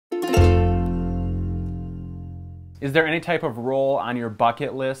Is there any type of role on your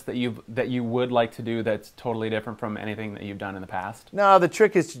bucket list that you would like to do that's totally different from anything that you've done in the past? No, the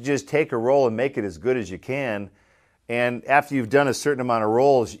trick is to just take a role and make it as good as you can. And after you've done a certain amount of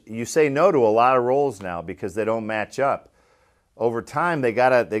roles, you say no to a lot of roles now because they don't match up. Over time, they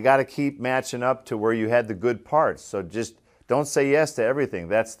gotta keep matching up to where you had the good parts. So just don't say yes to everything.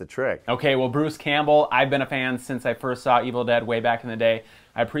 That's the trick. Okay, well, Bruce Campbell, I've been a fan since I first saw Evil Dead way back in the day.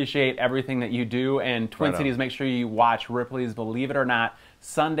 I appreciate everything that you do. And Twin Cities, make sure you watch Ripley's Believe It or Not,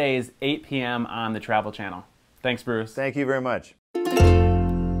 Sundays, 8 p.m. on the Travel Channel. Thanks, Bruce. Thank you very much.